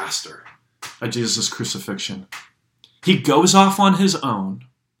epic disaster of Jesus' crucifixion. He goes off on his own.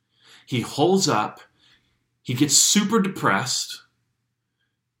 He holds up. He gets super depressed.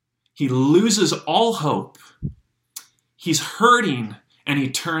 He loses all hope. He's hurting, and he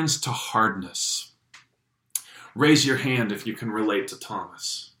turns to hardness. Raise your hand if you can relate to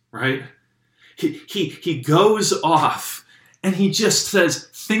Thomas, right? He goes off, and he just says,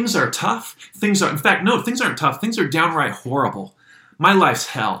 things are tough. Things aren't tough. Things are downright horrible. My life's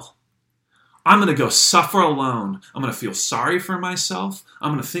hell. I'm going to go suffer alone. I'm going to feel sorry for myself.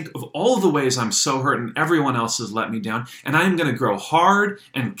 I'm going to think of all the ways I'm so hurt and everyone else has let me down. And I'm going to grow hard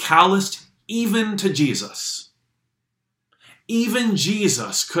and calloused even to Jesus. Even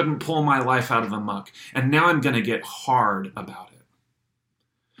Jesus couldn't pull my life out of the muck. And now I'm going to get hard about it.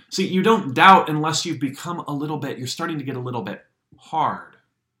 See, you don't doubt unless you've become you're starting to get a little bit hard.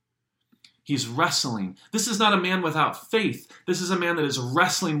 He's wrestling. This is not a man without faith. This is a man that is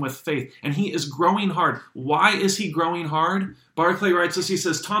wrestling with faith, and he is growing hard. Why is he growing hard? Barclay writes this. He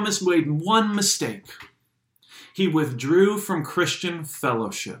says, Thomas made one mistake. He withdrew from Christian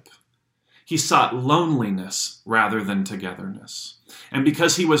fellowship. He sought loneliness rather than togetherness. And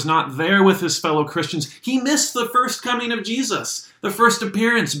because he was not there with his fellow Christians, he missed the first coming of Jesus, the first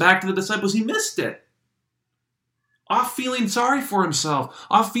appearance back to the disciples. He missed it. Off feeling sorry for himself,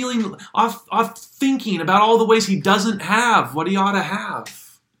 off thinking about all the ways he doesn't have what he ought to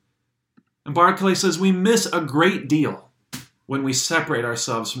have. And Barclay says we miss a great deal when we separate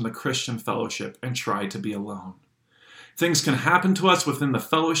ourselves from the Christian fellowship and try to be alone. Things can happen to us within the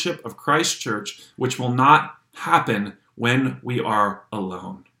fellowship of Christ Church, which will not happen when we are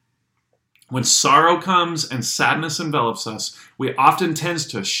alone. When sorrow comes and sadness envelops us, we often tend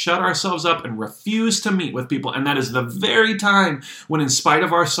to shut ourselves up and refuse to meet with people. And that is the very time when, in spite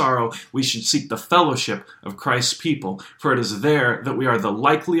of our sorrow, we should seek the fellowship of Christ's people. For it is there that we are the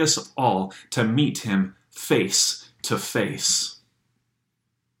likeliest of all to meet him face to face.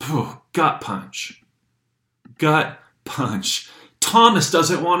 Gut punch. Gut punch. Thomas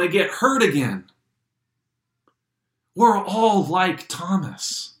doesn't want to get hurt again. We're all like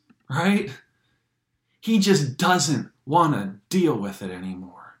Thomas. Right? He just doesn't want to deal with it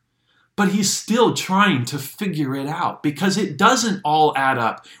anymore. But he's still trying to figure it out because it doesn't all add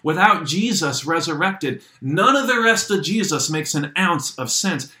up. Without Jesus resurrected, none of the rest of Jesus makes an ounce of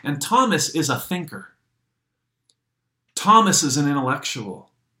sense. And Thomas is a thinker. Thomas is an intellectual.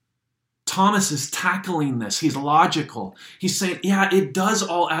 Thomas is tackling this. He's logical. He's saying, yeah, it does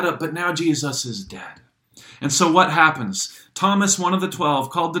all add up, but now Jesus is dead. And so what happens? Thomas, one of the 12,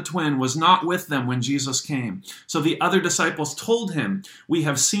 called the twin, was not with them when Jesus came. So the other disciples told him, we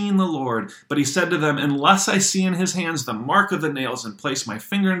have seen the Lord. But he said to them, unless I see in his hands the mark of the nails and place my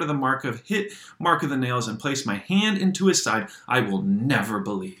finger into the mark of the nails and place my hand into his side, I will never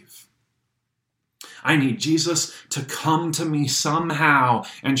believe. I need Jesus to come to me somehow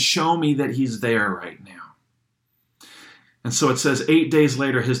and show me that he's there right now. And so it says 8 days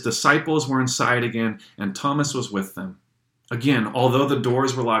later, his disciples were inside again, and Thomas was with them. Again, although the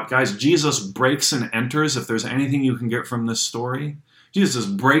doors were locked, guys, Jesus breaks and enters, if there's anything you can get from this story. Jesus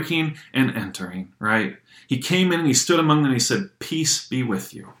is breaking and entering, right? He came in and he stood among them and he said, peace be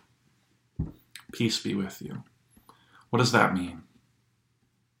with you. Peace be with you. What does that mean?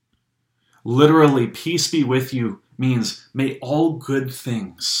 Literally, peace be with you means may all good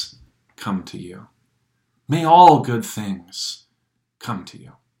things come to you. May all good things come to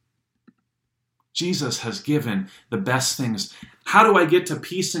you. Jesus has given the best things. How do I get to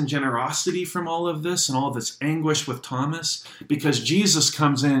peace and generosity from all of this and all of this anguish with Thomas? Because Jesus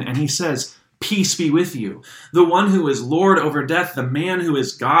comes in and he says, peace be with you. The one who is Lord over death, the man who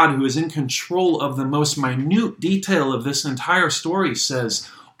is God, who is in control of the most minute detail of this entire story, says,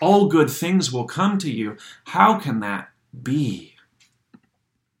 all good things will come to you. How can that be?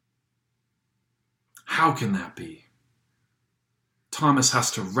 How can that be? Thomas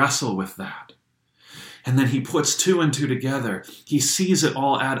has to wrestle with that. And then he puts two and two together. He sees it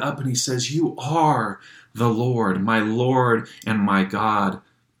all add up and he says, you are the Lord and my God.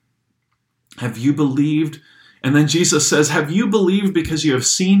 Have you believed? And then Jesus says, have you believed because you have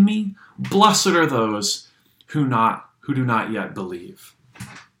seen me? Blessed are those who do not yet believe.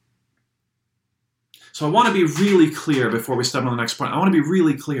 So I want to be really clear before we step on the next point. I want to be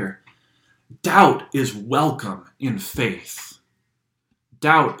really clear. Doubt is welcome in faith.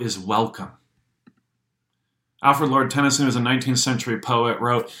 Doubt is welcome. Alfred Lord Tennyson, who was a 19th century poet,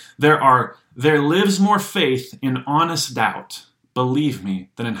 wrote, there lives more faith in honest doubt, believe me,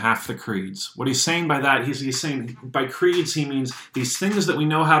 than in half the creeds. What he's saying by that, he's saying by creeds, he means these things that we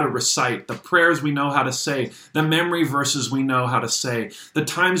know how to recite, the prayers we know how to say, the memory verses we know how to say, the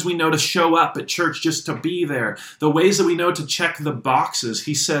times we know to show up at church just to be there, the ways that we know to check the boxes.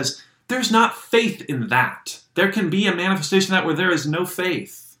 He says, there's not faith in that. There can be a manifestation of that where there is no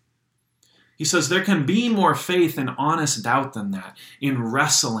faith. He says there can be more faith in honest doubt than that, in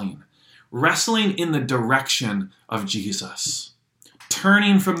wrestling in the direction of Jesus,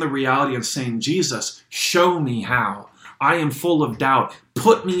 turning from the reality and saying, Jesus, show me how. I am full of doubt.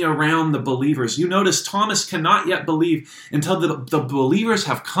 Put me around the believers. You notice Thomas cannot yet believe until the believers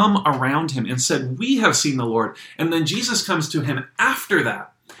have come around him and said, we have seen the Lord. And then Jesus comes to him after that.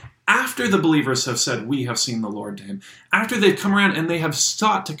 After the believers have said, we have seen the Lord to him, after they've come around and they have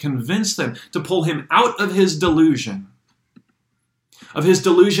sought to convince them to pull him out of his delusion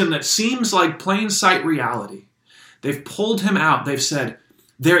that seems like plain sight reality. They've pulled him out. They've said,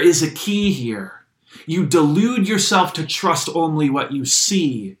 there is a key here. You delude yourself to trust only what you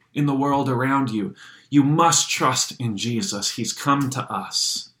see in the world around you. You must trust in Jesus. He's come to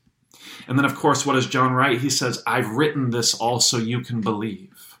us. And then, of course, what does John write? He says, I've written this all so you can believe.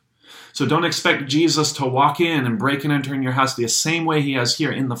 So don't expect Jesus to walk in and break and enter in your house the same way he has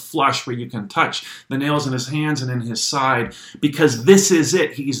here in the flesh, where you can touch the nails in his hands and in his side, because this is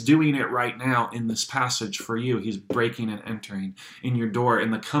it. He's doing it right now in this passage for you. He's breaking and entering in your door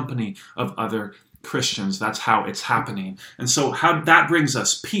in the company of other Christians. That's how it's happening. And so how that brings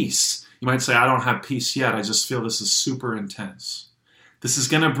us peace. You might say, I don't have peace yet. I just feel this is super intense. This is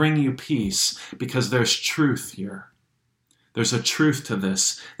going to bring you peace because there's truth here. There's a truth to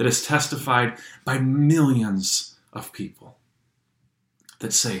this that is testified by millions of people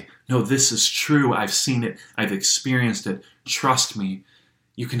that say, no, this is true. I've seen it. I've experienced it. Trust me.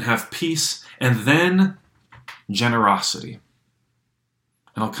 You can have peace and then generosity.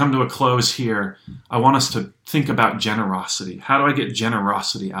 And I'll come to a close here. I want us to think about generosity. How do I get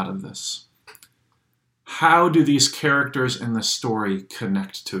generosity out of this? How do these characters in the story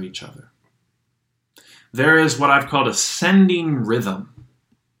connect to each other? There is what I've called a sending rhythm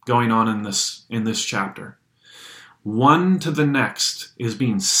going on in this chapter. One to the next is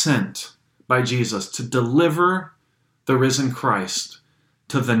being sent by Jesus to deliver the risen Christ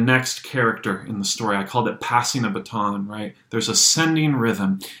to the next character in the story. I called it passing a baton, right? There's a sending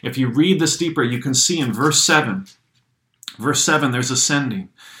rhythm. If you read this deeper, you can see in verse 7. Verse 7, there's a sending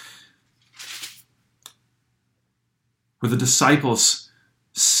where the disciples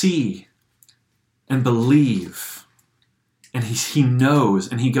see and believe, and he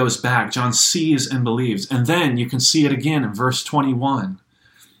knows, and he goes back. John sees and believes. And then you can see it again in verse 21.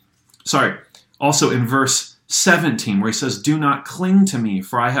 Also in verse 17, where he says, do not cling to me,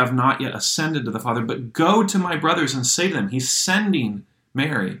 for I have not yet ascended to the Father, but go to my brothers and say to them. He's sending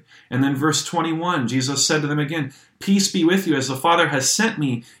Mary. And then verse 21, Jesus said to them again, peace be with you. As the Father has sent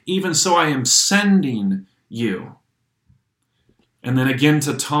me, even so I am sending you. And then again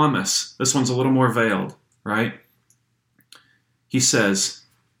to Thomas. This one's a little more veiled, right? He says,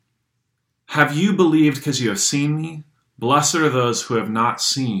 have you believed because you have seen me? Blessed are those who have not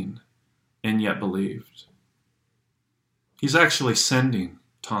seen and yet believed. He's actually sending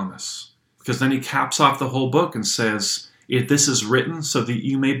Thomas, because then he caps off the whole book and says, this is written so that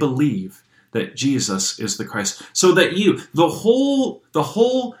you may believe that Jesus is the Christ. So that the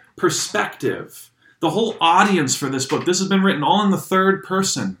whole perspective, the whole audience for this book, this has been written all in the third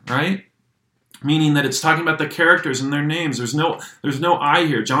person, right? Meaning that it's talking about the characters and their names. There's no I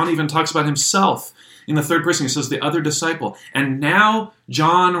here. John even talks about himself in the third person. He says the other disciple. And now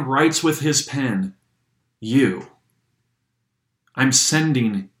John writes with his pen, you. I'm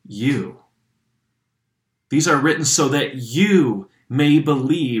sending you. These are written so that you may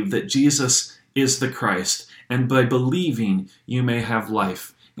believe that Jesus is the Christ. And by believing, you may have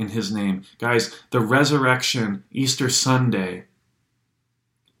life in his name. Guys, the resurrection, Easter Sunday,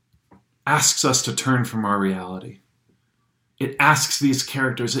 asks us to turn from our reality. It asks these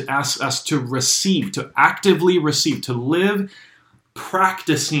characters, it asks us to receive, to actively receive, to live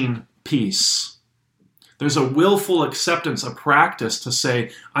practicing peace. There's a willful acceptance, a practice to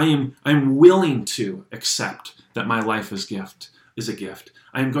say, I'm willing to accept that my life is a gift.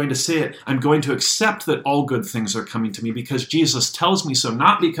 I'm going to say it. I'm going to accept that all good things are coming to me because Jesus tells me so,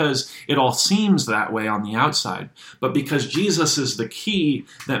 not because it all seems that way on the outside, but because Jesus is the key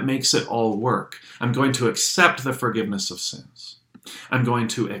that makes it all work. I'm going to accept the forgiveness of sins. I'm going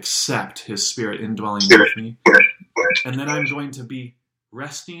to accept his Spirit indwelling with me. And then I'm going to be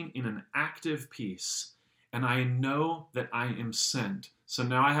resting in an active peace and I know that I am sent. So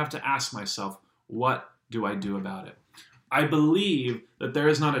now I have to ask myself, what do I do about it? I believe that there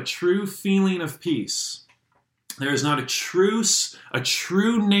is not a true feeling of peace. There is not a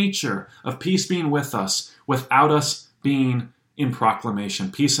true nature of peace being with us without us being in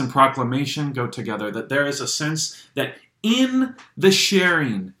proclamation. Peace and proclamation go together. That there is a sense that in the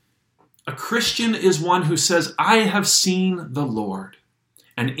sharing, a Christian is one who says, I have seen the Lord.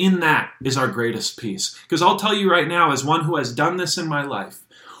 And in that is our greatest peace. Because I'll tell you right now, as one who has done this in my life,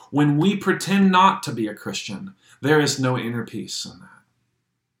 when we pretend not to be a Christian, there is no inner peace in that.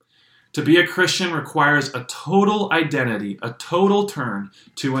 To be a Christian requires a total identity, a total turn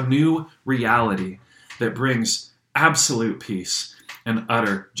to a new reality that brings absolute peace and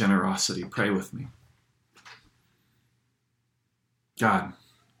utter generosity. Pray with me. God,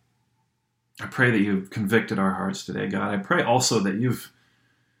 I pray that you've convicted our hearts today, God. I pray also that you've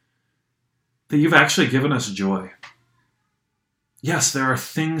actually given us joy. Yes, there are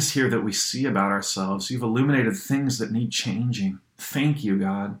things here that we see about ourselves. You've illuminated things that need changing. Thank you,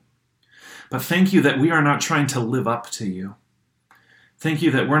 God. But thank you that we are not trying to live up to you. Thank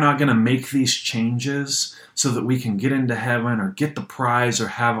you that we're not going to make these changes so that we can get into heaven or get the prize or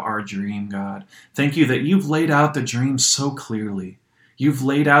have our dream, God. Thank you that you've laid out the dream so clearly. You've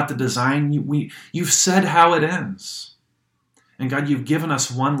laid out the design. You've said how it ends. And God, you've given us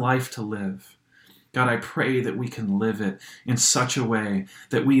one life to live. God, I pray that we can live it in such a way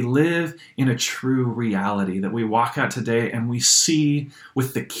that we live in a true reality, that we walk out today and we see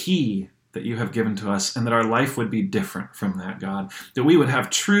with the key that you have given to us, and that our life would be different from that, God. That we would have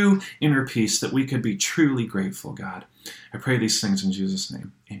true inner peace, that we could be truly grateful, God. I pray these things in Jesus'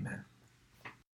 name. Amen.